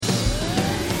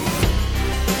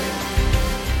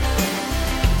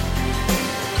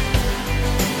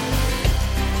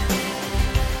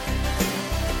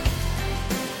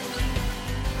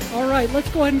Let's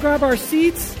go ahead and grab our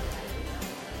seats.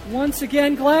 Once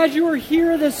again, glad you are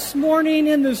here this morning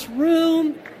in this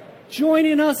room,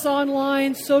 joining us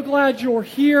online. So glad you're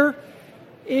here.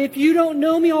 If you don't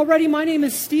know me already, my name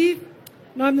is Steve,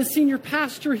 and I'm the senior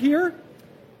pastor here.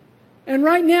 And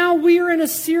right now, we are in a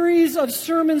series of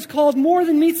sermons called More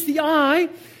Than Meets the Eye,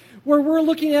 where we're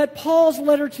looking at Paul's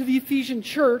letter to the Ephesian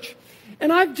church.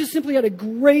 And I've just simply had a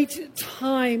great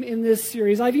time in this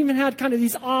series. I've even had kind of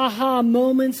these aha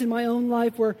moments in my own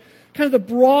life where kind of the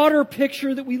broader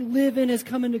picture that we live in has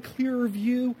come into clearer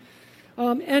view.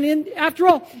 After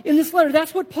all, in this letter,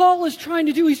 that's what Paul is trying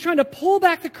to do. He's trying to pull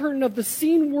back the curtain of the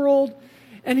seen world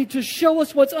and to show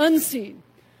us what's unseen,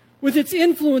 with its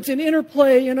influence and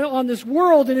interplay on this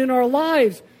world and in our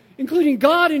lives, including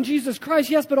God and Jesus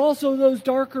Christ, yes, but also those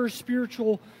darker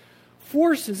spiritual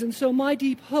forces. And so my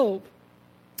deep hope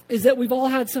is that we've all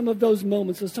had some of those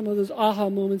moments, or some of those aha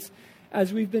moments,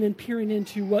 as we've been peering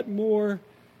into what more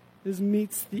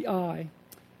meets the eye.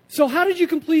 So how did you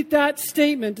complete that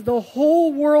statement? The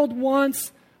whole world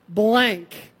wants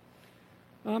blank.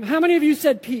 How many of you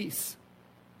said peace?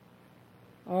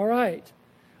 All right.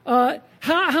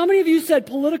 How many of you said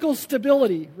political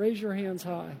stability? Raise your hands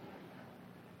high.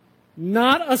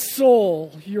 Not a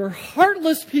soul. You're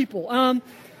heartless people.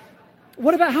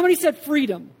 What about, how many said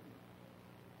freedom?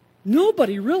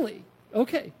 Nobody, really.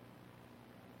 Okay.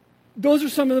 Those are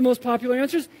some of the most popular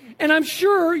answers. And I'm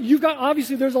sure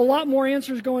obviously there's a lot more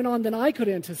answers going on than I could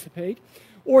anticipate,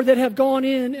 or that have gone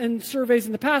in surveys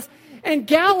in the past. And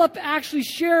Gallup actually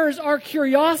shares our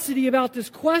curiosity about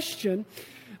this question.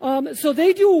 So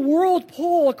they do a world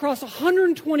poll across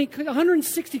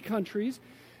 160 countries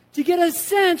to get a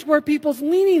sense where people's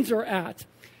leanings are at.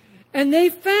 And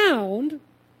they found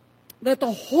that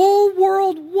the whole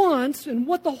world wants, and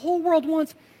what the whole world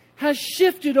wants, has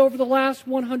shifted over the last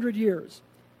 100 years.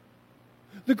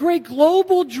 The great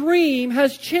global dream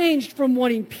has changed from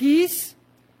wanting peace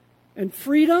and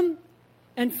freedom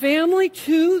and family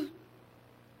to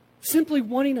simply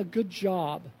wanting a good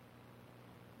job.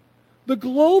 The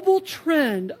global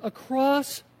trend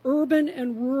across urban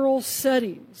and rural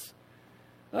settings,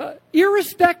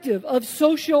 irrespective of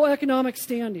socioeconomic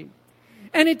standing.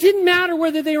 And it didn't matter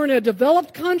whether they were in a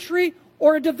developed country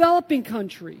or a developing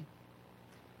country.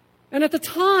 And at the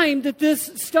time that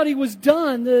this study was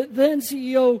done, the then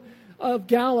CEO of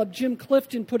Gallup, Jim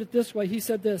Clifton, put it this way. He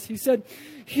said this. He said,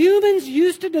 humans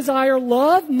used to desire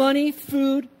love, money,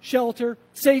 food, shelter,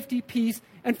 safety, peace,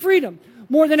 and freedom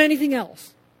more than anything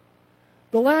else.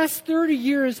 The last 30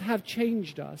 years have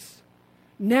changed us.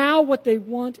 Now what they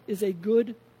want is a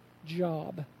good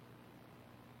job.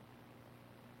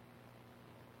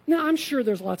 Now, I'm sure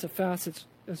there's lots of facets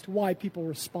as to why people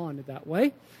responded that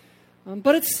way.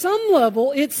 But at some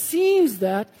level, it seems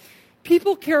that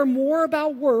people care more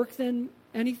about work than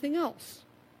anything else.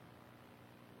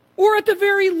 Or at the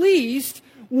very least,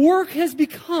 work has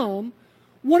become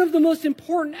one of the most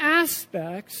important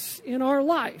aspects in our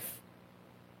life.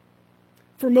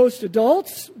 For most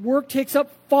adults, work takes up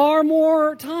far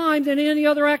more time than any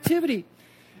other activity,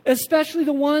 especially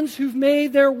the ones who've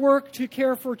made their work to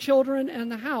care for children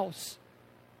and the house.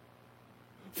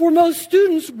 For most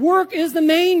students, work is the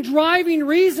main driving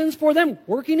reasons for them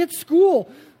working at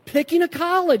school, picking a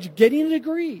college, getting a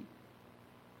degree.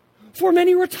 For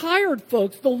many retired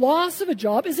folks, the loss of a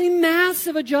job is a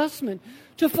massive adjustment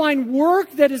to find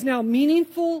work that is now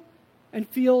meaningful and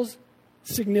feels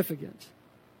significant.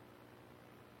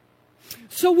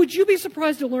 So would you be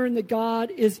surprised to learn that God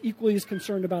is equally as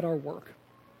concerned about our work?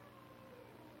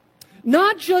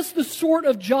 Not just the sort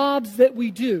of jobs that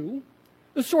we do,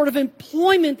 the sort of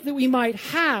employment that we might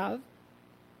have,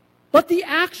 but the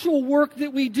actual work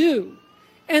that we do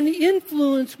and the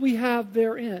influence we have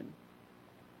therein.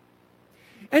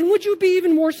 And would you be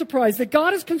even more surprised that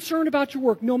God is concerned about your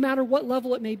work, no matter what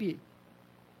level it may be?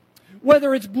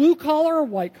 Whether it's blue collar or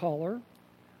white collar,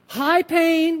 high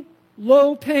paying,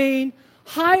 low paying,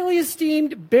 highly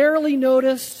esteemed, barely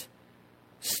noticed,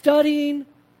 studying,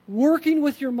 working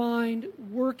with your mind,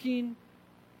 working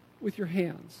with your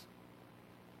hands.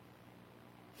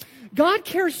 God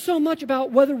cares so much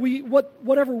about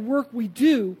whatever work we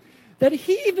do that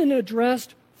He even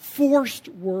addressed forced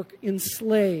work in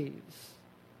slaves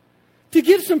to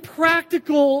give some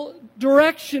practical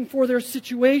direction for their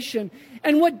situation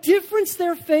and what difference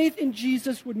their faith in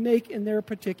Jesus would make in their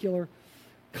particular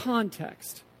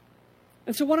context.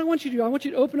 And so what I want you to do, I want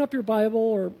you to open up your Bible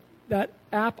or that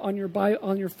app on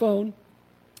your phone,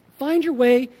 find your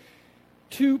way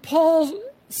to Paul's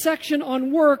section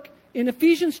on work in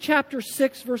Ephesians chapter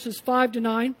 6, verses 5 to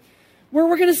 9. where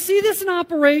we're going to see this in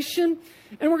operation,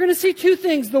 and we're going to see two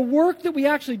things: the work that we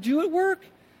actually do at work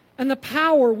and the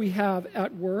power we have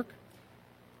at work.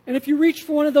 And if you reach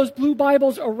for one of those blue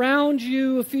Bibles around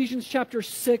you, Ephesians chapter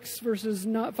 6, verses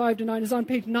 5 to 9 is on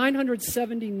page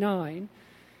 979.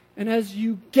 And as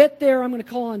you get there, I'm going to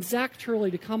call on Zach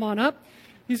Turley to come on up.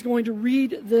 He's going to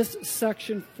read this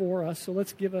section for us. So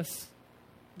let's give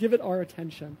it our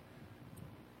attention.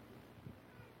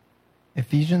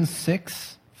 Ephesians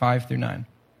 6, 5 through 9.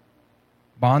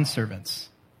 Bondservants,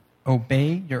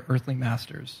 obey your earthly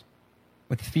masters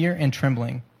with fear and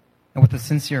trembling, and with a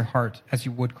sincere heart as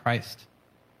you would Christ.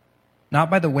 Not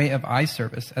by the way of eye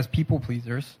service as people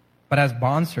pleasers, but as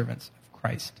bondservants of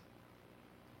Christ,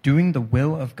 doing the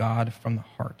will of God from the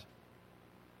heart,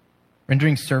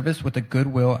 rendering service with a good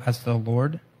will as to the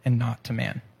Lord and not to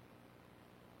man,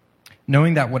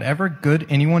 knowing that whatever good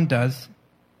anyone does,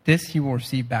 this he will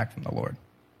receive back from the Lord,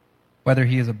 whether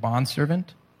he is a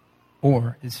bondservant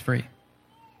or is free.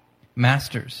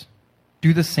 Masters,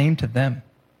 do the same to them,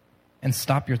 and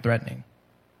stop your threatening,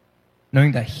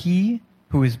 knowing that he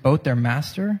who is both their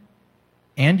master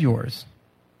and yours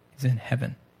is in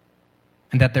heaven,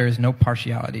 and that there is no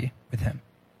partiality with him.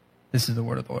 This is the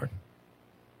word of the Lord.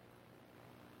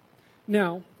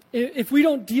 Now, if we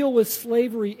don't deal with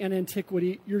slavery and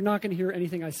antiquity, you're not going to hear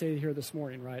anything I say here this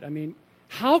morning, right? I mean,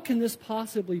 how can this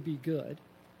possibly be good?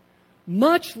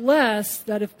 Much less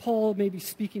that if Paul may be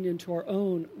speaking into our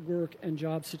own work and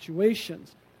job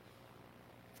situations.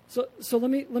 So let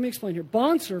me explain here.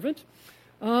 Bondservant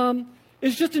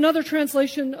is just another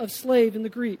translation of slave in the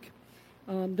Greek.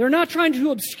 They're not trying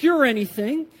to obscure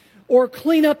anything or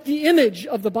clean up the image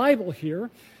of the Bible here.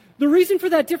 The reason for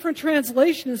that different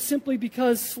translation is simply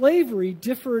because slavery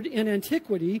differed in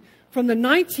antiquity from the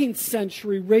 19th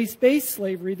century race-based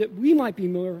slavery that we might be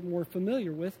more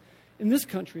familiar with in this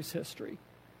country's history.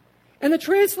 And the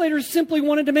translators simply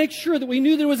wanted to make sure that we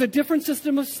knew there was a different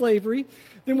system of slavery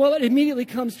than what immediately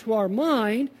comes to our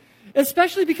mind,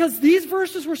 especially because these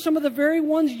verses were some of the very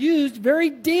ones used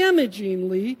very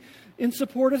damagingly in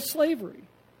support of slavery.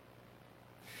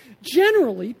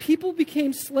 Generally, people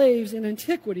became slaves in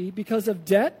antiquity because of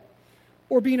debt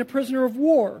or being a prisoner of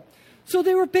war. So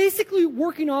they were basically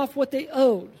working off what they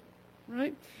owed,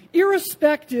 right?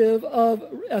 Irrespective of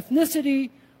ethnicity,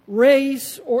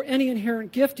 race, or any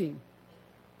inherent gifting.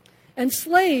 And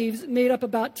slaves made up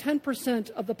about 10%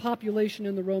 of the population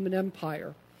in the Roman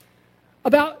Empire.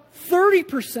 About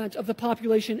 30% of the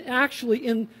population actually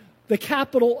in the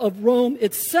capital of Rome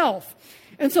itself.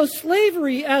 And so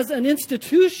slavery as an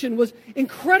institution was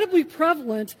incredibly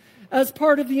prevalent as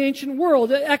part of the ancient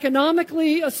world,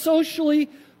 economically, socially,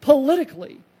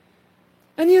 politically.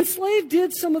 And the enslaved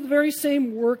did some of the very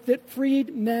same work that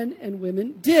freed men and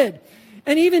women did,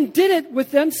 and even did it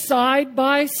with them side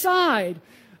by side,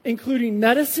 including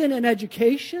medicine and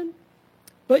education,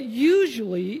 but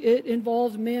usually it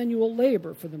involved manual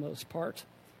labor for the most part.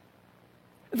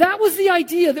 That was the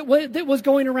idea that was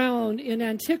going around in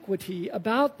antiquity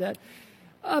about that.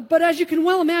 But as you can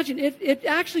well imagine, it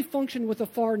actually functioned with a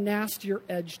far nastier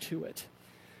edge to it.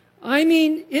 I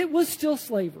mean, it was still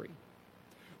slavery,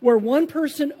 where one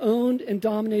person owned and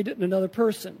dominated another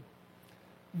person.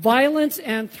 Violence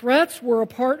and threats were a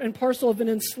part and parcel of an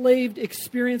enslaved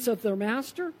experience of their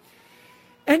master.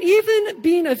 And even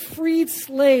being a freed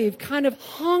slave kind of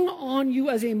hung on you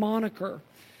as a moniker,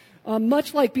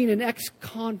 much like being an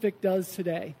ex-convict does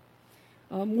today,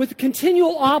 with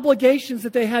continual obligations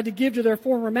that they had to give to their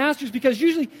former masters because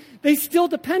usually they still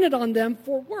depended on them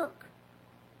for work.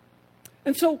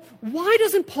 And so why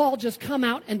doesn't Paul just come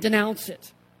out and denounce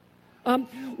it?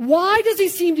 Why does he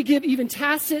seem to give even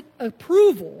tacit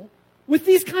approval with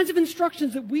these kinds of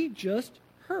instructions that we just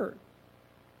heard?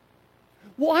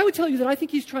 Well, I would tell you that I think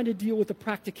he's trying to deal with the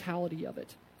practicality of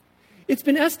it. It's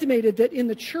been estimated that in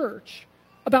the church,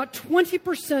 about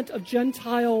 20% of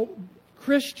Gentile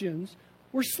Christians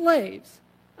were slaves.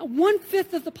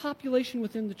 1/5 of the population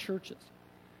within the churches.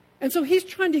 And so he's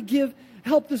trying to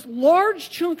help this large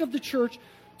chunk of the church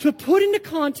to put into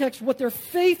context what their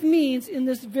faith means in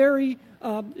this very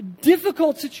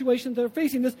difficult situation that they're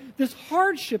facing, this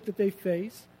hardship that they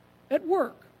face at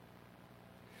work.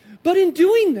 But in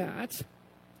doing that,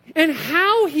 and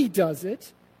how he does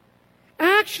it,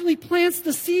 actually plants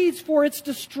the seeds for its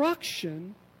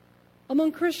destruction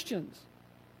among Christians.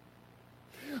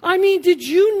 I mean, did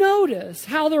you notice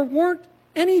how there weren't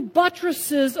any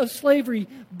buttresses of slavery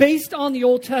based on the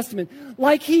Old Testament,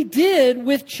 like he did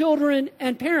with children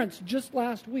and parents just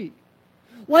last week,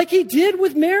 like he did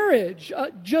with marriage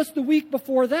just the week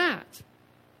before that?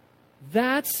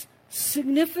 That's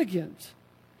significant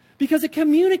because it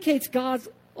communicates God's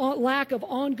lack of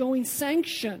ongoing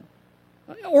sanction,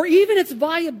 or even its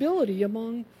viability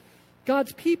among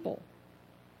God's people.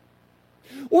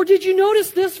 Or did you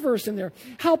notice this verse in there?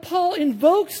 How Paul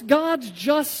invokes God's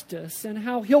justice and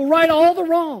how he'll right all the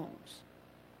wrongs.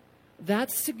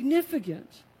 That's significant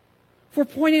for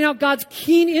pointing out God's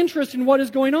keen interest in what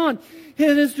is going on,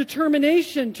 his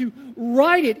determination to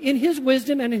right it in his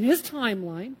wisdom and in his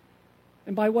timeline,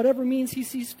 and by whatever means he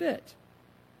sees fit.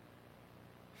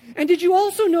 And did you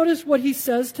also notice what he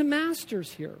says to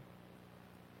masters here?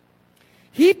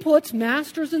 He puts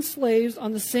masters and slaves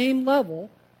on the same level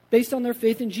based on their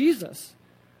faith in Jesus,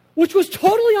 which was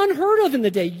totally unheard of in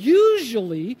the day.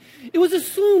 Usually, it was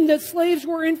assumed that slaves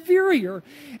were inferior,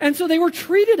 and so they were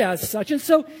treated as such. And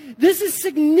so this is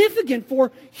significant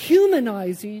for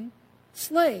humanizing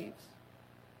slaves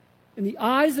in the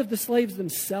eyes of the slaves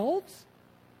themselves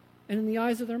and in the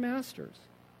eyes of their masters.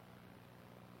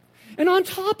 And on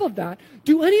top of that,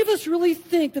 do any of us really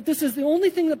think that this is the only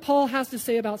thing that Paul has to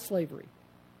say about slavery?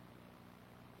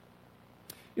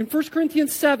 In 1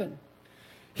 Corinthians 7,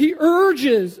 he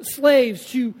urges slaves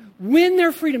to win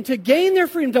their freedom, to gain their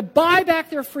freedom, to buy back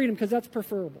their freedom, because that's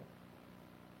preferable.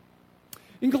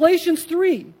 In Galatians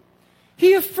 3,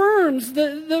 he affirms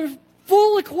the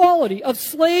full equality of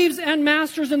slaves and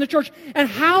masters in the church and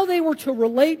how they were to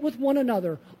relate with one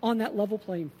another on that level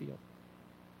playing field.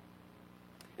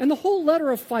 And the whole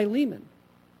letter of Philemon.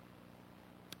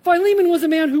 Philemon was a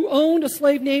man who owned a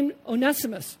slave named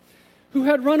Onesimus, who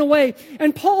had run away.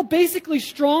 And Paul basically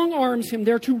strong-arms him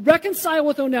there to reconcile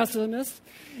with Onesimus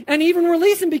and even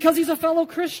release him because he's a fellow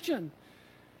Christian.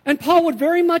 And Paul would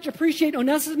very much appreciate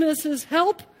Onesimus'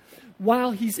 help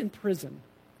while he's in prison.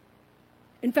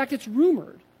 In fact, it's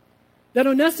rumored that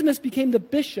Onesimus became the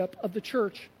bishop of the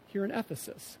church here in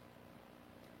Ephesus,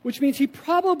 which means he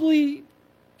probably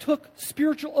took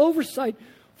spiritual oversight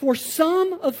for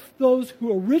some of those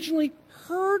who originally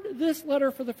heard this letter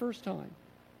for the first time,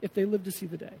 if they lived to see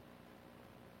the day.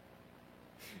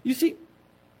 You see,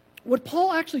 what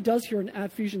Paul actually does here in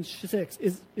Ephesians 6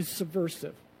 is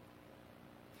subversive.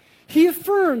 He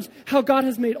affirms how God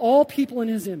has made all people in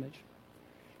his image.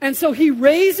 And so he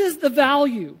raises the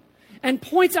value and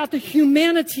points out the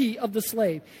humanity of the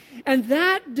slave. And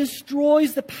that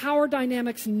destroys the power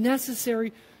dynamics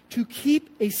necessary to keep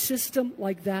a system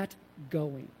like that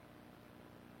going.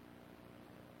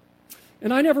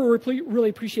 And I never really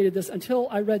appreciated this until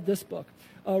I read this book,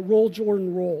 Roll,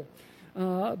 Jordan, Roll,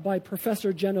 by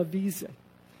Professor Genovese.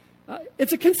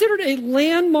 It's considered a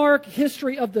landmark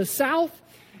history of the South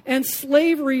and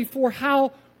slavery for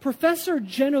how Professor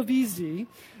Genovese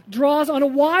draws on a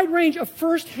wide range of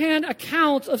first-hand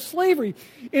accounts of slavery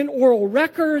in oral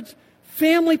records,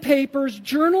 family papers,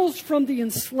 journals from the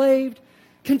enslaved,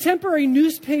 contemporary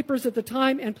newspapers at the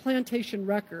time, and plantation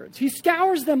records. He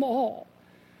scours them all.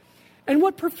 And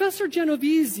what Professor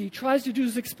Genovese tries to do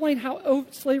is explain how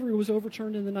slavery was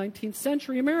overturned in the 19th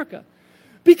century America,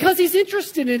 because he's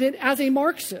interested in it as a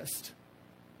Marxist.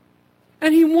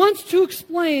 And he wants to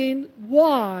explain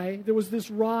why there was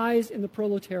this rise in the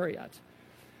proletariat.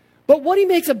 But what he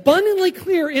makes abundantly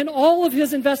clear in all of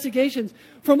his investigations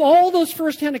from all those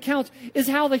first-hand accounts is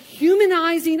how the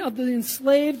humanizing of the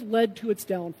enslaved led to its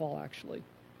downfall, actually.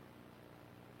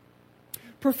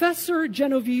 Professor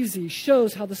Genovese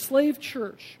shows how the slave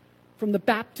church, from the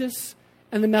Baptists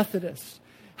and the Methodists,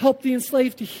 helped the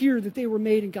enslaved to hear that they were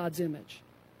made in God's image.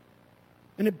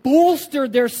 And it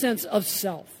bolstered their sense of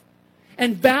self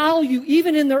and value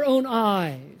even in their own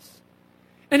eyes.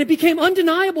 And it became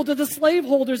undeniable to the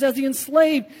slaveholders as the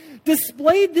enslaved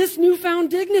displayed this newfound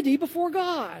dignity before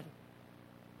God.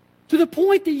 To the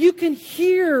point that you can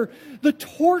hear the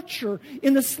torture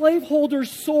in the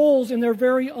slaveholders' souls in their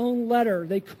very own letter.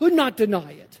 They could not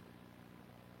deny it.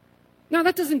 Now,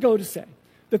 that doesn't go to say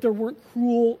that there weren't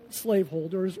cruel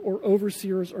slaveholders or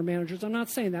overseers or managers. I'm not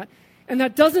saying that. And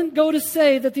that doesn't go to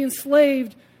say that the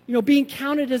enslaved, being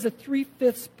counted as a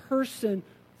 3/5 person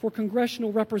for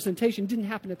congressional representation didn't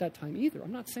happen at that time either.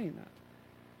 I'm not saying that.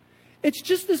 It's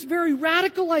just this very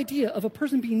radical idea of a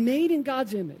person being made in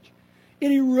God's image.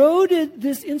 It eroded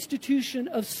this institution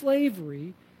of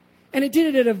slavery, and it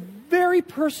did it at a very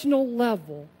personal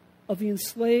level of the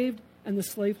enslaved and the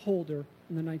slaveholder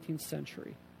in the 19th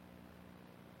century.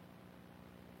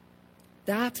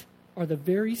 That are the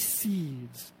very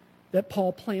seeds that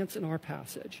Paul plants in our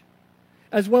passage,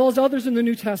 as well as others in the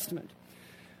New Testament.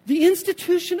 The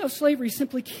institution of slavery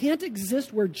simply can't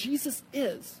exist where Jesus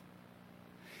is.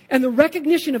 And the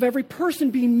recognition of every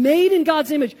person being made in God's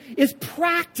image is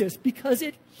practiced because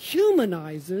it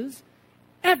humanizes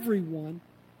everyone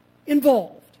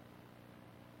involved.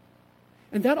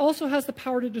 And that also has the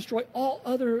power to destroy all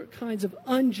other kinds of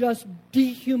unjust,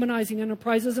 dehumanizing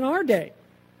enterprises in our day.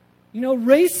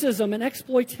 Racism and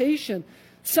exploitation,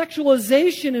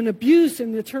 sexualization and abuse,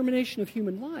 and the termination of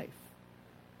human life.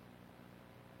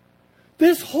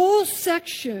 This whole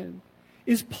section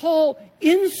is Paul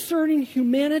inserting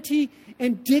humanity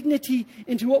and dignity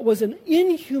into what was an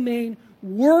inhumane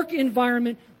work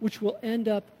environment which will end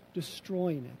up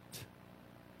destroying it.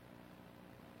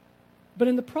 But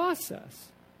in the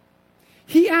process,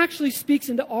 he actually speaks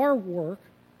into our work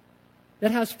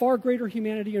that has far greater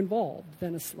humanity involved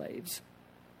than a slave's.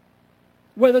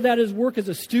 Whether that is work as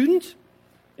a student,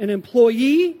 an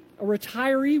employee, a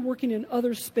retiree working in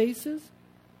other spaces.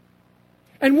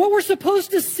 And what we're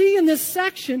supposed to see in this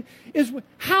section is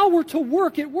how we're to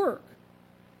work at work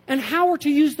and how we're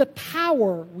to use the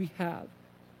power we have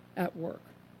at work.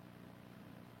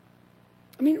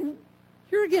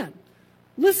 Here again,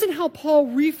 listen how Paul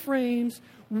reframes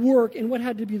work in what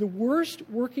had to be the worst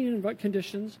working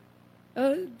conditions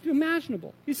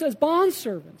imaginable. He says,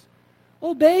 bondservants,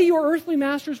 obey your earthly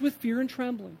masters with fear and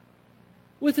trembling,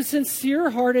 with a sincere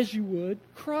heart as you would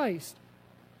Christ,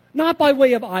 not by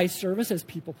way of eye service as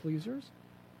people pleasers,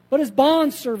 but as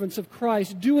bondservants of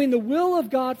Christ, doing the will of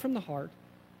God from the heart,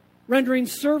 rendering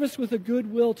service with a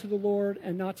good will to the Lord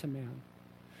and not to man,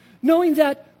 knowing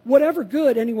that whatever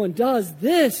good anyone does,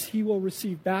 this he will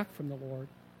receive back from the Lord,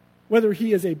 whether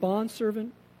he is a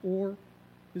bondservant or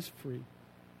is free.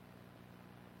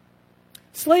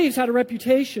 Slaves had a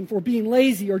reputation for being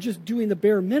lazy or just doing the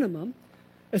bare minimum,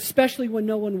 especially when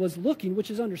no one was looking,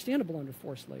 which is understandable under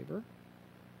forced labor.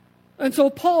 And so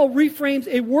Paul reframes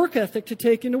a work ethic to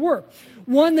take into work,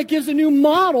 one that gives a new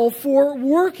model for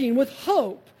working with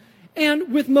hope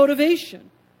and with motivation.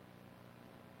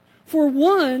 For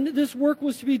one, this work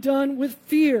was to be done with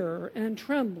fear and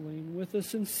trembling, with a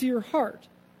sincere heart.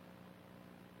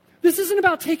 This isn't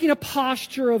about taking a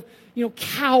posture of,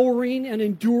 cowering and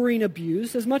enduring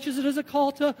abuse as much as it is a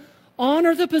call to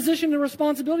honor the position and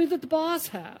responsibility that the boss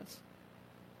has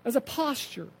as a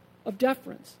posture of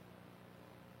deference.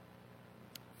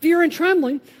 Fear and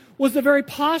trembling was the very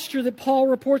posture that Paul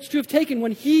reports to have taken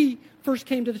when he first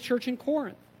came to the church in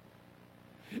Corinth.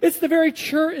 It's the very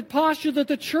posture that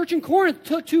the church in Corinth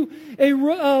took to a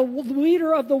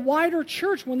leader of the wider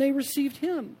church when they received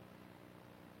him.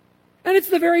 And it's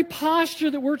the very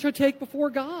posture that we're to take before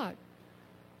God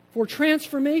for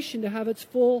transformation to have its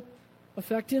full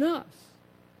effect in us.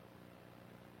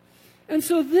 And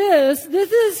so this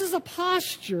is a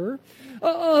posture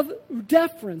of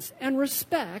deference and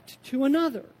respect to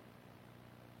another.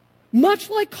 Much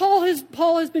like Paul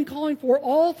has been calling for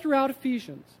all throughout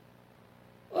Ephesians.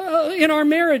 In our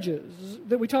marriages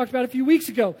that we talked about a few weeks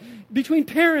ago, between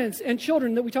parents and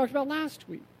children that we talked about last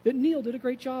week, that Neil did a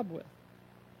great job with.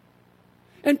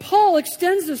 And Paul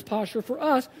extends this posture for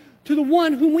us to the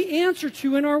one whom we answer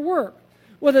to in our work,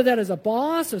 whether that is a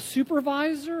boss, a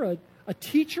supervisor, a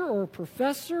teacher or a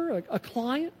professor, a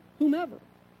client, whomever.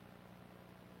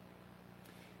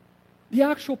 The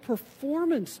actual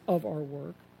performance of our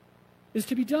work is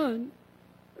to be done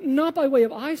not by way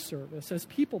of eye service as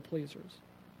people pleasers.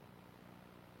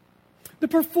 The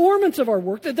performance of our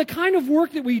work, the kind of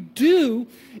work that we do,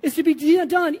 is to be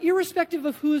done irrespective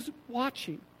of who's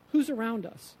watching, who's around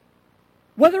us.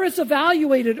 Whether it's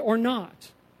evaluated or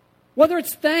not. Whether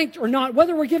it's thanked or not.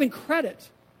 Whether we're given credit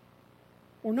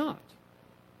or not.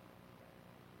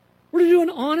 We're to do an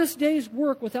honest day's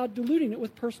work without diluting it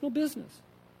with personal business.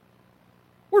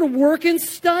 We're to work in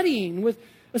studying with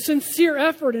a sincere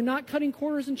effort and not cutting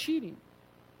corners and cheating.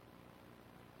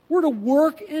 We're to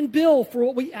work and bill for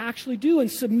what we actually do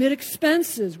and submit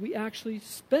expenses we actually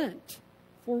spent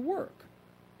for work.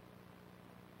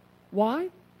 Why?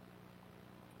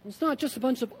 Well, it's not just a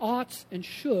bunch of oughts and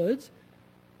shoulds.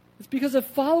 It's because as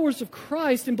followers of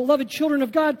Christ and beloved children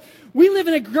of God, we live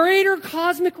in a greater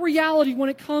cosmic reality when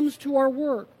it comes to our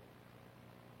work.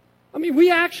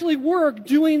 We actually work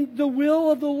doing the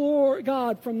will of the Lord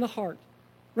God from the heart,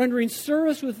 rendering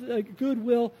service with a good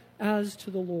will as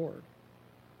to the Lord.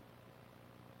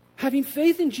 Having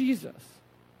faith in Jesus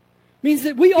means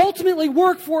that we ultimately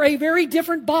work for a very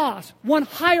different boss, one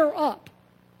higher up.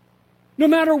 No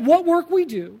matter what work we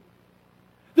do,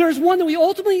 there's one that we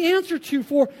ultimately answer to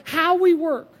for how we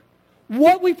work,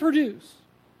 what we produce,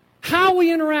 how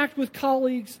we interact with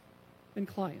colleagues and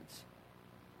clients.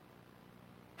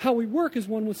 How we work is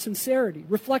one with sincerity,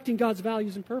 reflecting God's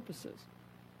values and purposes.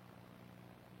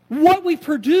 What we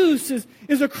produce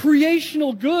is a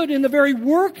creational good in the very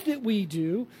work that we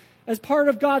do as part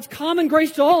of God's common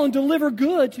grace to all and deliver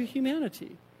good to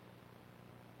humanity.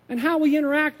 And how we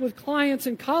interact with clients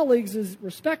and colleagues is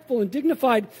respectful and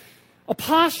dignified, a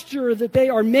posture that they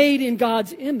are made in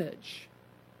God's image.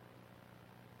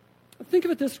 Think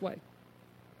of it this way.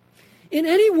 In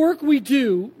any work we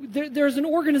do, there's an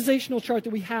organizational chart that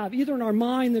we have, either in our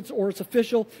mind or it's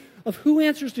official, of who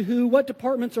answers to who, what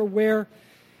departments are where.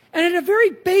 And at a very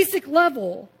basic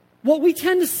level, what we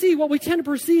tend to see, what we tend to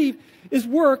perceive is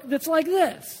work that's like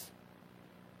this.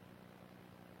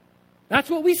 That's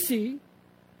what we see,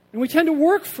 and we tend to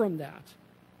work from that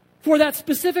for that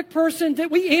specific person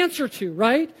that we answer to,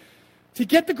 right? To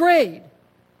get the grade,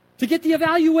 to get the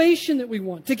evaluation that we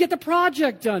want, to get the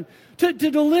project done, to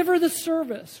deliver the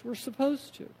service we're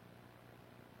supposed to.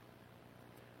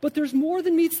 But there's more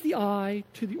than meets the eye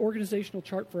to the organizational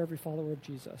chart for every follower of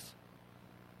Jesus.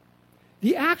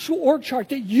 The actual org chart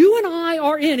that you and I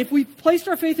are in, if we've placed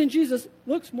our faith in Jesus,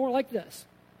 looks more like this.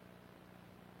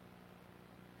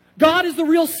 God is the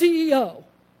real CEO,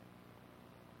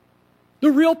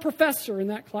 the real professor in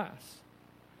that class,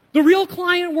 the real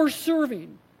client we're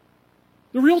serving,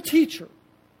 the real teacher,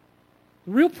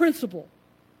 the real principal,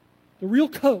 the real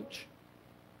coach.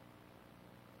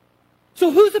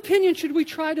 So whose opinion should we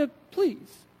try to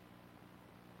please?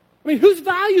 I mean, whose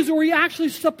values are we actually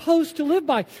supposed to live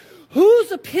by?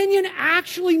 Whose opinion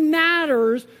actually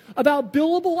matters about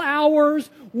billable hours,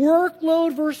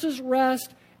 workload versus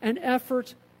rest, and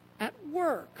effort at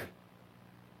work?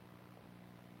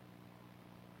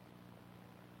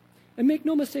 And make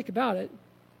no mistake about it,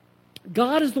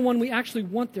 God is the one we actually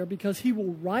want there because He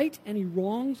will right any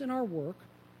wrongs in our work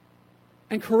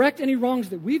and correct any wrongs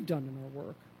that we've done in our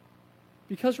work.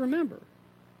 Because remember,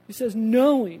 He says,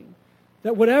 knowing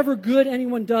that whatever good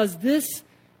anyone does, this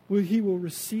he will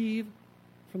receive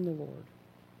from the Lord.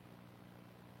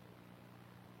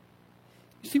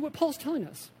 You see, what Paul's telling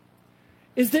us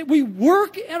is that we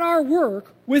work at our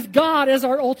work with God as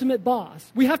our ultimate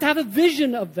boss. We have to have a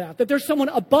vision of that there's someone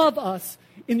above us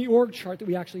in the org chart that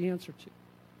we actually answer to.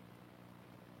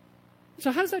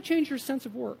 So how does that change your sense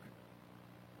of work?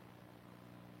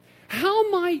 How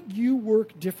might you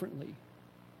work differently?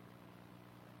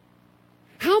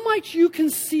 How might you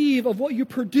conceive of what you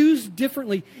produce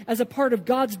differently as a part of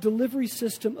God's delivery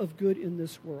system of good in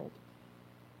this world?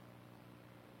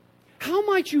 How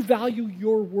might you value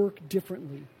your work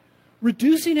differently,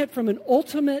 reducing it from an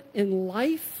ultimate in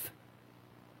life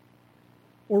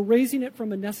or raising it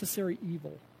from a necessary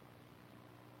evil?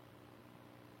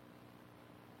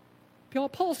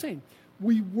 Paul's saying,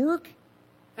 we work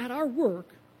at our work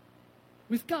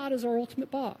with God as our ultimate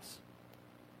boss.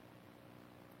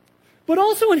 But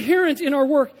also inherent in our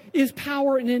work is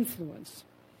power and influence.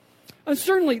 And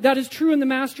certainly that is true in the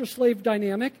master-slave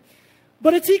dynamic,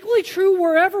 but it's equally true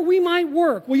wherever we might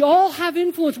work. We all have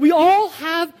influence. We all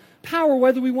have power,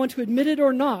 whether we want to admit it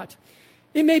or not.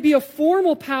 It may be a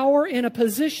formal power in a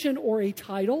position or a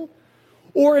title,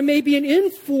 or it may be an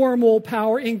informal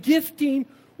power in gifting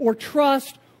or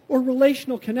trust or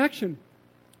relational connection.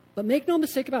 But make no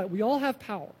mistake about it, we all have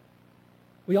power.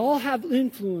 We all have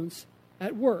influence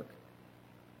at work.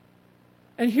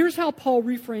 And here's how Paul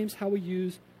reframes how we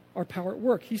use our power at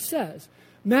work. He says,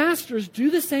 masters, do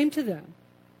the same to them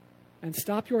and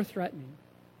stop your threatening,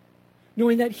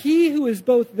 knowing that He who is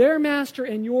both their master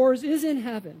and yours is in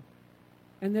heaven,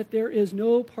 and that there is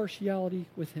no partiality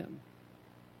with Him.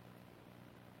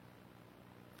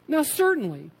 Now,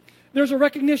 certainly, there's a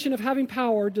recognition of having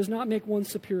power does not make one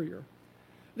superior.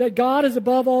 That God is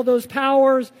above all those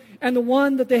powers and the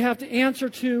one that they have to answer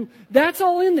to, that's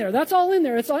all in there. That's all in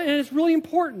there. And it's really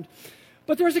important.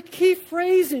 But there's a key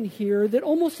phrase in here that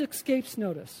almost escapes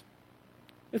notice.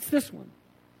 It's this one.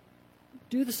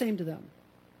 Do the same to them.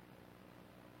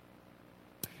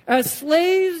 As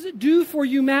slaves do for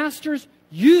you masters,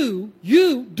 you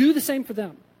do the same for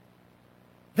them.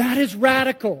 That is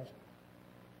radical.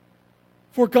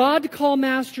 For God to call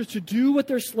masters to do what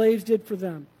their slaves did for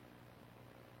them.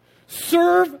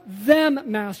 Serve them,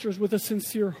 masters, with a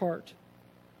sincere heart.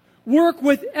 Work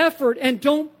with effort and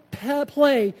don't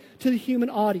play to the human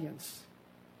audience.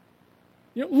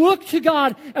 Look to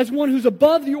God as one who's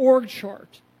above the org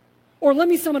chart. Or let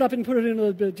me sum it up and put it in a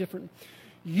little bit different.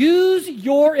 Use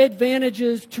your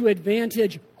advantages to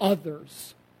advantage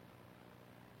others.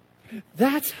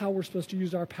 That's how we're supposed to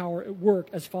use our power at work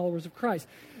as followers of Christ.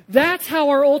 That's how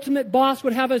our ultimate boss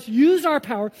would have us use our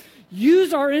power,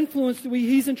 use our influence that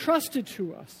He's entrusted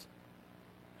to us.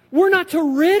 We're not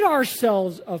to rid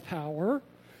ourselves of power,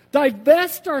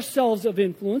 divest ourselves of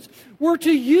influence. We're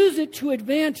to use it to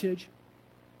advantage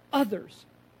others.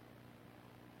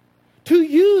 To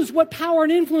use what power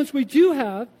and influence we do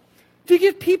have to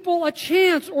give people a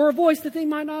chance or a voice that they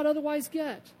might not otherwise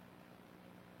get.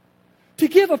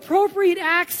 give appropriate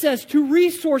access to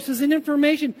resources and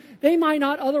information they might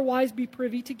not otherwise be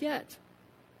privy to get.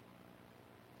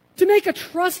 To make a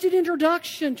trusted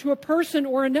introduction to a person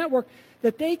or a network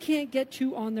that they can't get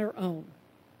to on their own.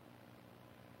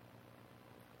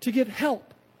 To give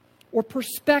help or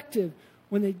perspective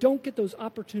when they don't get those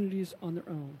opportunities on their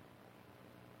own.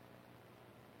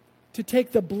 To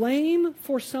take the blame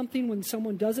for something when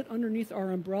someone does it underneath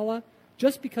our umbrella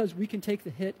just because we can take the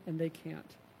hit and they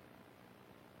can't.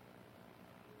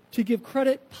 To give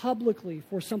credit publicly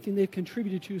for something they've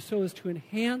contributed to so as to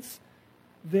enhance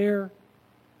their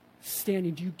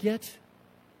standing. Do you get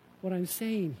what I'm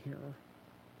saying here?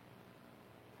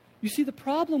 You see, the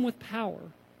problem with power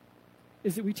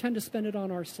is that we tend to spend it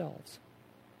on ourselves.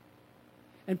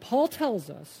 And Paul tells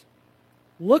us,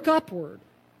 look upward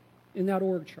in that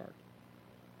org chart.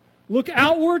 Look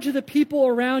outward to the people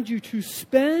around you to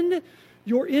spend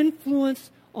your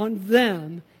influence on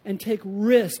them and take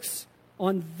risks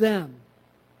on them.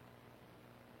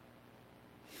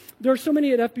 There are so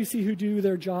many at FBC who do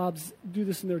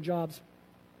this in their jobs.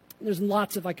 There's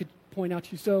lots of I could point out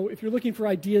to you. So if you're looking for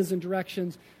ideas and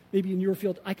directions, maybe in your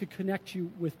field, I could connect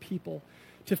you with people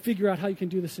to figure out how you can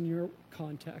do this in your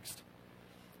context.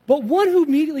 But one who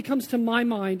immediately comes to my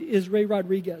mind is Ray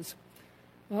Rodriguez.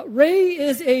 Ray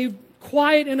is a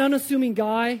quiet and unassuming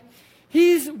guy.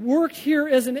 He's worked here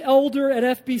as an elder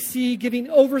at FBC, giving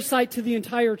oversight to the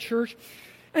entire church.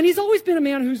 And he's always been a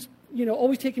man who's,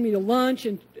 always taken me to lunch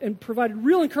and provided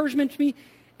real encouragement to me,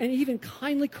 and even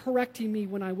kindly correcting me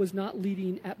when I was not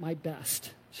leading at my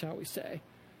best, shall we say.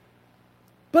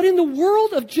 But in the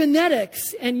world of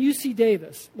genetics and UC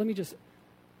Davis,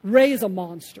 Ray is a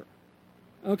monster.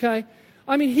 Okay?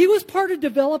 I mean, he was part of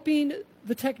developing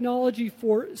the technology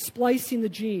for splicing the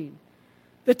gene.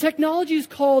 The technology is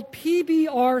called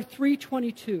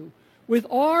PBR322, with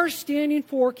R standing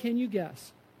for, can you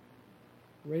guess?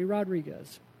 Ray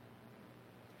Rodriguez.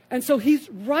 And so he's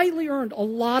rightly earned a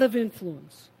lot of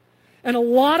influence and a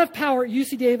lot of power at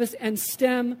UC Davis and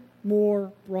STEM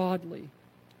more broadly.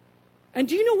 And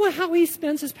do you know how he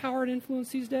spends his power and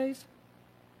influence these days?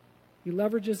 He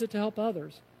leverages it to help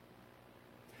others.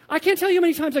 I can't tell you how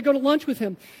many times I go to lunch with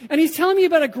him, and he's telling me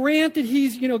about a grant that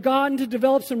he's, gotten to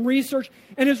develop some research,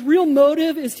 and his real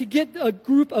motive is to get a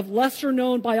group of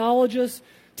lesser-known biologists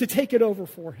to take it over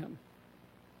for him.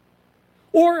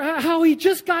 Or how he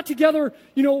just got together,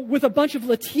 with a bunch of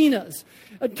Latinas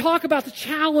and talk about the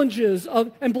challenges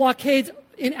and blockades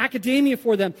in academia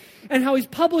for them, and how he's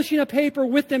publishing a paper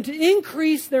with them to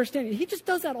increase their standing. He just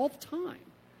does that all the time.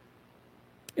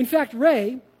 In fact,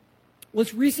 Ray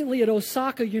was recently at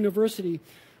Osaka University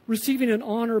receiving an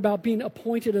honor about being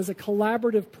appointed as a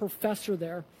collaborative professor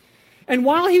there. And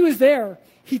while he was there,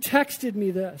 he texted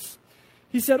me this.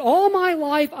 He said, all my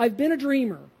life I've been a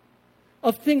dreamer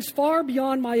of things far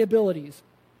beyond my abilities.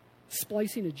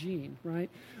 Splicing a gene, right?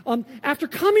 After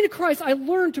coming to Christ, I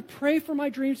learned to pray for my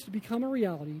dreams to become a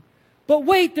reality. But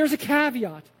wait, there's a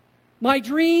caveat. My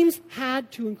dreams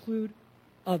had to include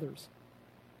others.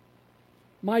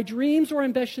 My dreams or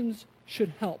ambitions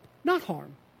should help, not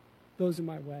harm, those in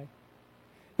my way.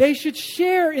 They should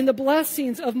share in the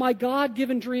blessings of my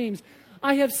God-given dreams.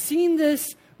 I have seen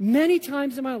this many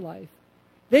times in my life.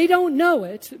 They don't know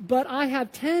it, but I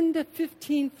have 10 to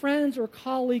 15 friends or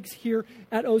colleagues here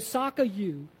at Osaka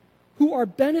U who are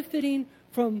benefiting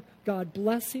from God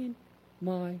blessing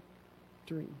my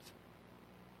dreams.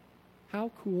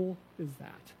 How cool is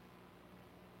that?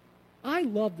 I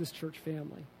love this church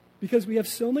family because we have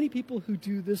so many people who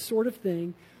do this sort of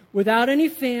thing without any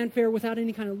fanfare, without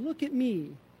any kind of look at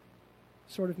me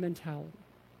sort of mentality.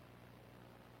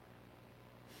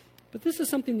 But this is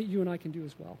something that you and I can do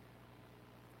as well.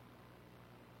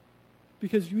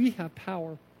 Because we have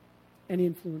power and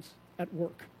influence at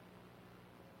work.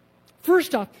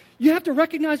 First off, you have to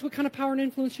recognize what kind of power and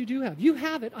influence you do have. You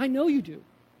have it. I know you do.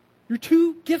 You're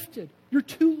too gifted. You're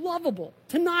too lovable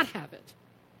to not have it.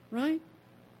 Right?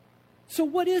 So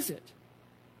what is it?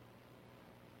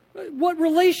 What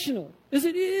relational? Is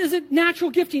it natural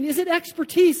gifting? Is it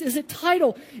expertise? Is it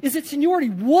title? Is it seniority?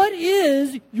 What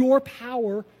is your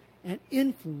power and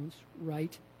influence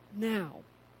right now?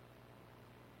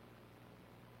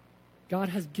 God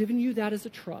has given you that as a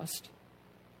trust,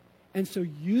 and so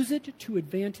use it to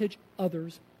advantage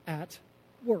others at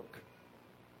work.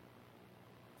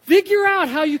 Figure out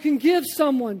how you can give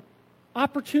someone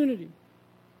opportunity,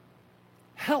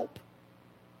 help,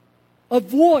 a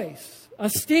voice, a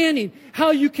standing,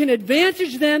 how you can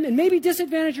advantage them and maybe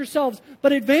disadvantage yourselves,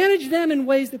 but advantage them in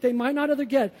ways that they might not other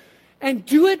get, and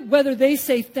do it whether they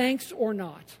say thanks or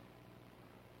not.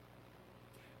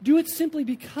 Do it simply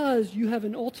because you have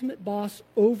an ultimate boss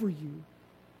over you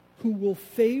who will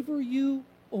favor you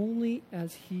only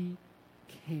as he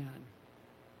can.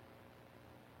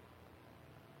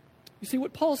 You see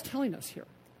what Paul's telling us here.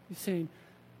 He's saying,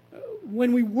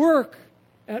 when we work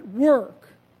at work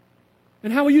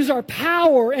and how we use our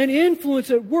power and influence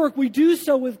at work, we do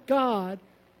so with God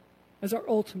as our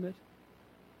ultimate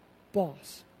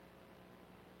boss.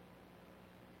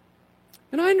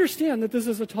 And I understand that this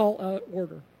is a tall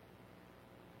order.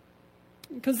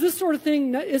 Because this sort of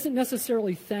thing isn't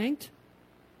necessarily thanked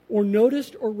or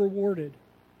noticed or rewarded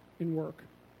in work.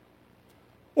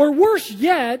 Or worse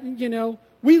yet,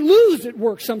 we lose at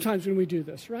work sometimes when we do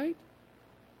this, right?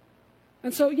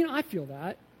 And so, I feel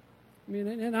that.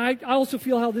 And I also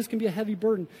feel how this can be a heavy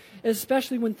burden,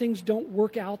 especially when things don't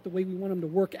work out the way we want them to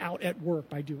work out at work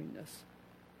by doing this.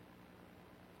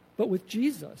 But with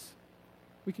Jesus,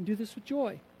 we can do this with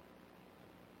joy.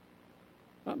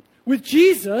 With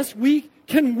Jesus, we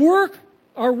can work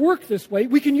our work this way.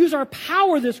 We can use our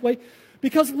power this way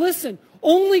because, listen,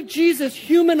 only Jesus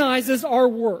humanizes our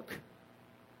work.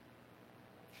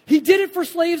 He did it for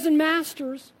slaves and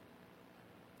masters,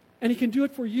 and he can do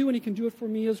it for you, and he can do it for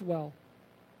me as well.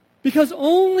 Because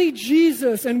only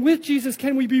Jesus, and with Jesus,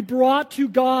 can we be brought to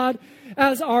God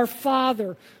as our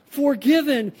Father,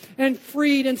 forgiven and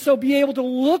freed, and so be able to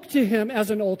look to him as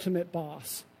an ultimate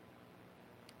boss.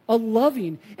 A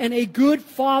loving and a good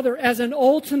Father as an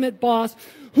ultimate boss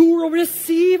who will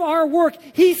receive our work.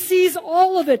 He sees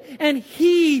all of it, and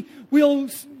he will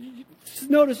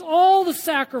notice all the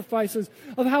sacrifices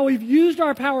of how we've used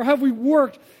our power, how we've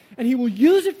worked, and he will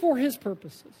use it for his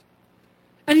purposes.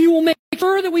 And he will make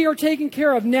sure that we are taken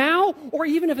care of now, or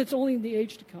even if it's only in the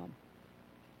age to come.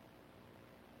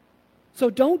 So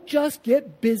don't just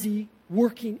get busy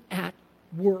working at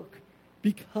work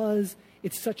because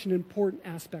it's such an important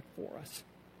aspect for us.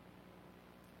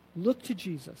 Look to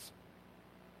Jesus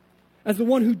as the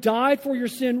one who died for your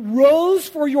sin, rose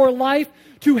for your life,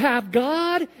 to have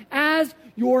God as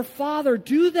your Father.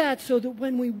 Do that so that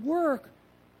when we work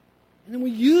and then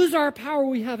we use our power,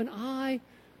 we have an eye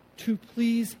to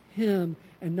please him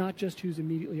and not just who's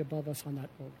immediately above us on that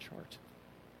org chart.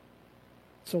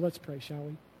 So let's pray, shall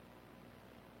we?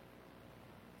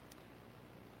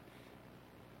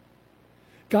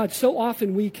 God, so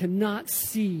often we cannot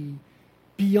see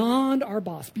beyond our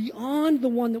boss, beyond the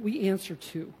one that we answer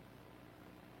to.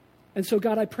 And so,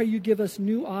 God, I pray you give us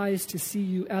new eyes to see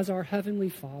you as our Heavenly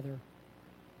Father.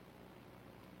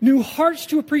 New hearts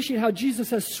to appreciate how Jesus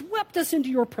has swept us into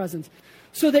your presence,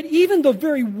 so that even the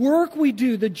very work we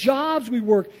do, the jobs we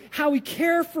work, how we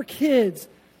care for kids,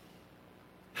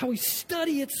 how we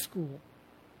study at school,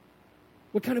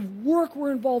 what kind of work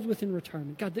we're involved with in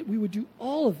retirement, God, that we would do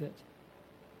all of it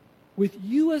with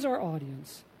you as our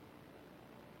audience,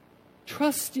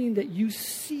 trusting that you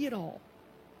see it all,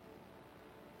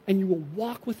 and you will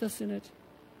walk with us in it,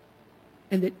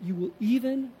 and that you will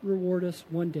even reward us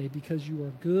one day because you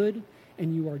are good,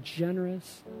 and you are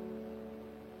generous,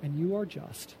 and you are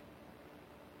just.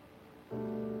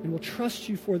 And we'll trust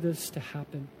you for this to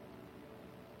happen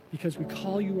because we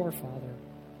call you our Father,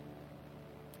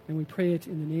 and we pray it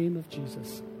in the name of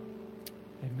Jesus.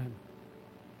 Amen.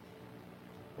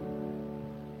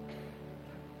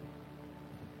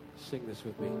 Sing this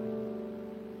with me.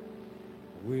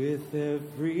 With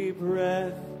every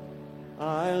breath,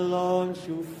 I long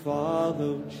to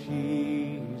follow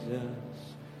Jesus,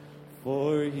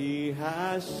 for he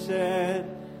has said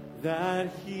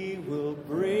that he will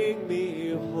bring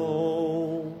me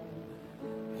home.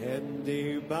 And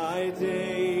day by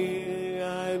day,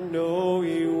 I know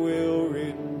he will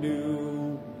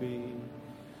renew me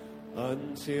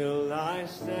until I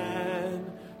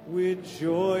stand with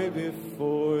joy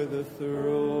before the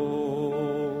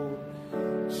throne.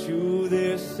 To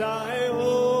this I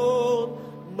hold,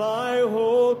 my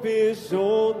hope is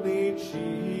only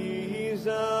Jesus.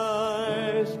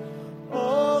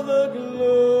 All the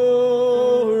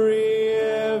glory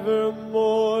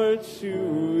evermore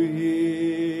to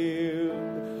him.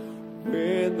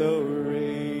 When the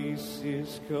race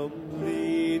is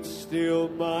complete, still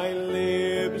my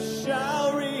lips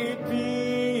shall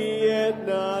repeat, yet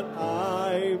not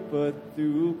I, but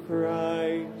through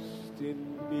Christ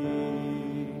in me.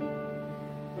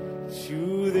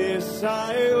 To this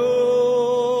I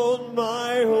hold,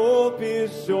 my hope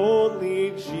is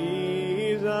only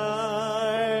Jesus.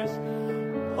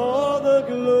 All the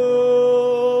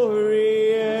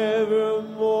glory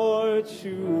evermore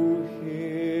to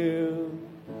him.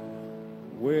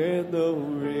 When the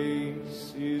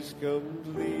race is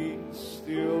complete,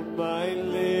 still my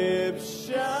lips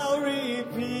shall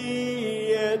repeat,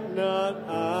 yet not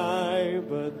I,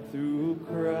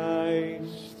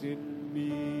 Christ in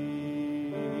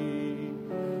me.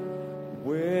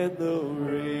 When the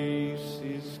race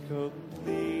is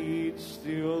complete,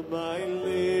 still my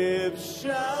lips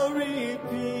shall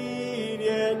repeat,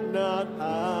 yet not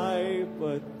I,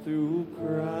 but through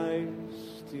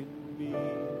Christ in me.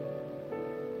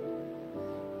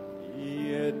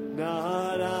 Yet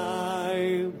not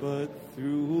I, but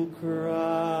through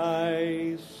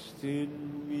Christ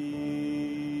in me.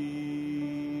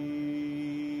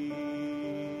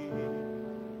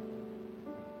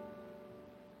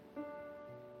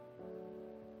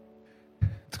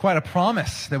 It's quite a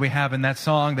promise that we have in that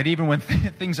song, that even when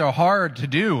things are hard to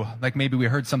do, like maybe we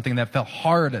heard something that felt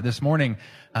hard this morning,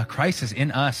 Christ is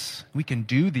in us. We can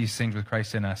do these things with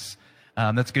Christ in us.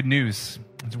 That's good news.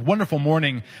 It's a wonderful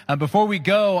morning. Before we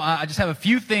go, I just have a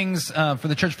few things for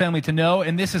the church family to know,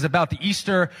 and this is about the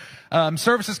Easter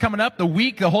services coming up,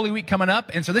 the Holy Week coming up.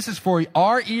 And so this is for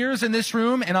our ears in this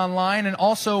room and online, and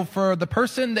also for the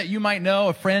person that you might know,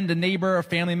 a friend, a neighbor, a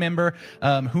family member,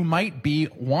 who might be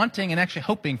wanting and actually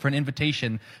hoping for an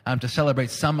invitation to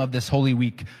celebrate some of this Holy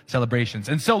Week celebrations.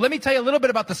 And so let me tell you a little bit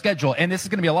about the schedule, and this is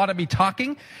going to be a lot of me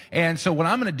talking. And so what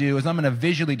I'm going to do is I'm going to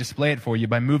visually display it for you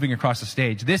by moving across the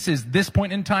stage. This is this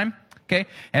point in time, okay?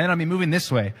 And then I'll be moving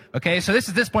this way, okay? So this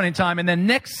is this point in time, and then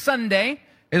next Sunday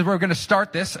is where we're going to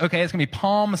start this, okay? It's going to be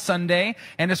Palm Sunday,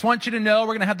 and just want you to know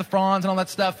we're going to have the fronds and all that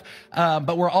stuff,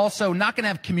 but we're also not going to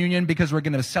have communion because we're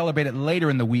going to celebrate it later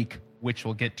in the week, which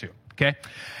we'll get to, okay?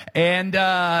 And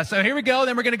so here we go.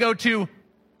 Then we're going to go to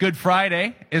Good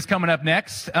Friday is coming up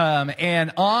next,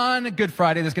 and on Good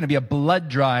Friday there's going to be a blood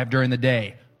drive during the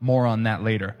day. More on that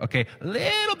later, okay? A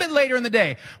little bit later in the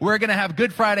day, we're going to have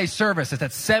Good Friday service. It's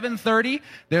at 7:30.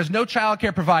 There's no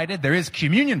childcare provided. There is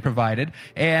communion provided.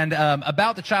 And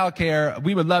about the childcare,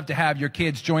 we would love to have your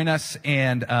kids join us,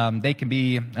 and they can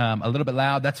be a little bit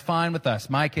loud. That's fine with us.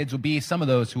 My kids will be some of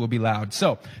those who will be loud.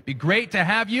 So it'd be great to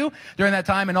have you during that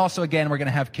time. And also, again, we're going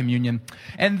to have communion.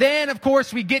 And then, of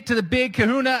course, we get to the big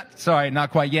kahuna. Sorry,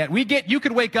 not quite yet. You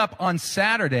could wake up on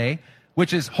Saturday,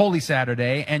 which is Holy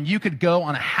Saturday, and you could go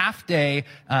on a half-day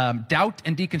doubt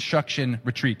and deconstruction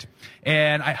retreat.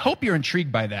 And I hope you're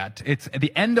intrigued by that. It's at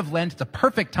the end of Lent. It's a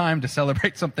perfect time to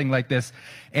celebrate something like this.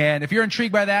 And if you're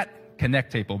intrigued by that,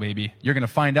 Connect Table, baby. You're going to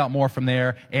find out more from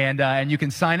there, and you can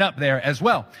sign up there as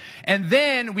well. And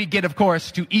then we get, of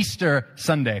course, to Easter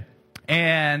Sunday.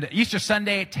 And Easter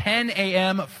Sunday, 10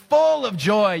 a.m., full of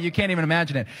joy. You can't even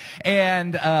imagine it.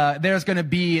 And there's going to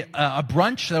be a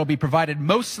brunch that will be provided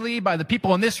mostly by the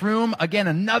people in this room. Again,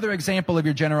 another example of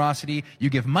your generosity. You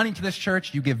give money to this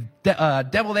church. You give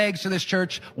deviled eggs to this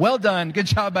church. Well done. Good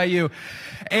job by you.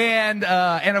 And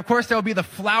of course, there will be the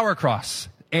flower cross.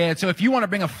 And so if you want to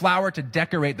bring a flower to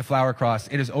decorate the flower cross,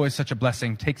 it is always such a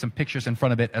blessing. Take some pictures in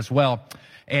front of it as well.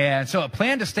 And so I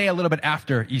plan to stay a little bit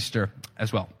after Easter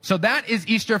as well. So that is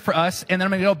Easter for us. And then I'm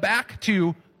going to go back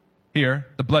to here,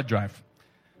 the blood drive.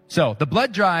 So the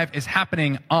blood drive is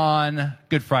happening on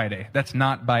Good Friday. That's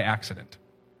not by accident.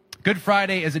 Good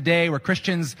Friday is a day where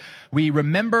Christians, we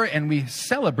remember and we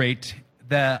celebrate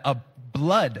the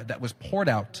blood that was poured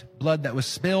out, blood that was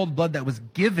spilled, blood that was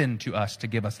given to us to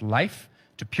give us life,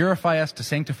 to purify us, to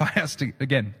sanctify us, to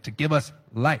give us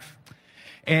life.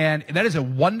 And that is a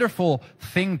wonderful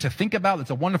thing to think about. It's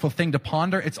a wonderful thing to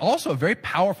ponder. It's also a very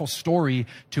powerful story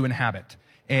to inhabit.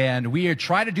 And we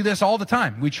try to do this all the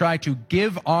time. We try to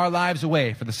give our lives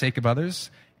away for the sake of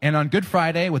others. And on Good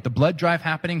Friday, with the blood drive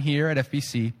happening here at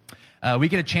FBC, we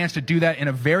get a chance to do that in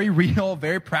a very real,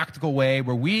 very practical way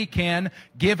where we can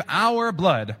give our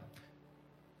blood,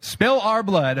 spill our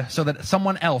blood so that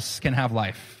someone else can have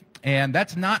life. And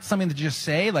that's not something to just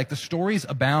say. Like, the stories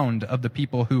abound of the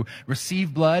people who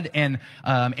receive blood, and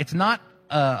it's not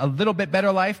a little bit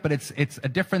better life, but it's a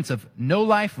difference of no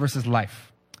life versus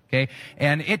life. Okay,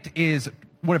 and it is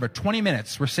 20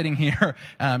 minutes we're sitting here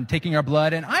taking our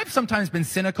blood, and I've sometimes been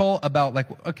cynical about,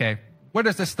 like, okay, where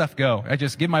does this stuff go? I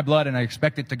just give my blood and I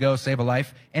expect it to go save a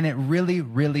life. And it really,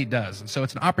 really does. And so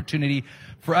it's an opportunity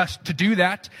for us to do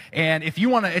that. And if you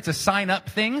want to, it's a sign up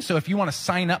thing. So if you want to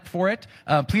sign up for it,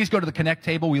 please go to the Connect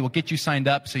table. We will get you signed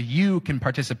up so you can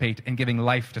participate in giving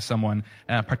life to someone,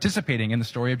 participating in the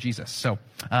story of Jesus. So,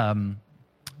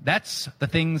 that's the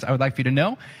things I would like for you to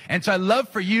know. And so I'd love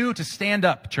for you to stand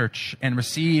up, church, and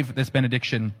receive this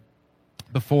benediction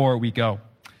before we go.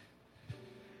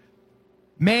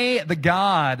 May the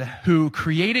God who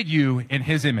created you in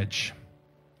his image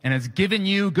and has given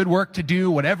you good work to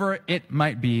do, whatever it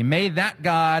might be, may that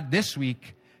God this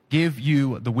week give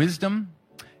you the wisdom,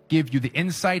 give you the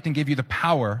insight, and give you the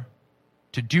power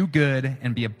to do good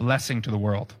and be a blessing to the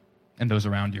world and those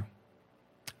around you.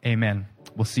 Amen.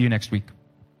 We'll see you next week.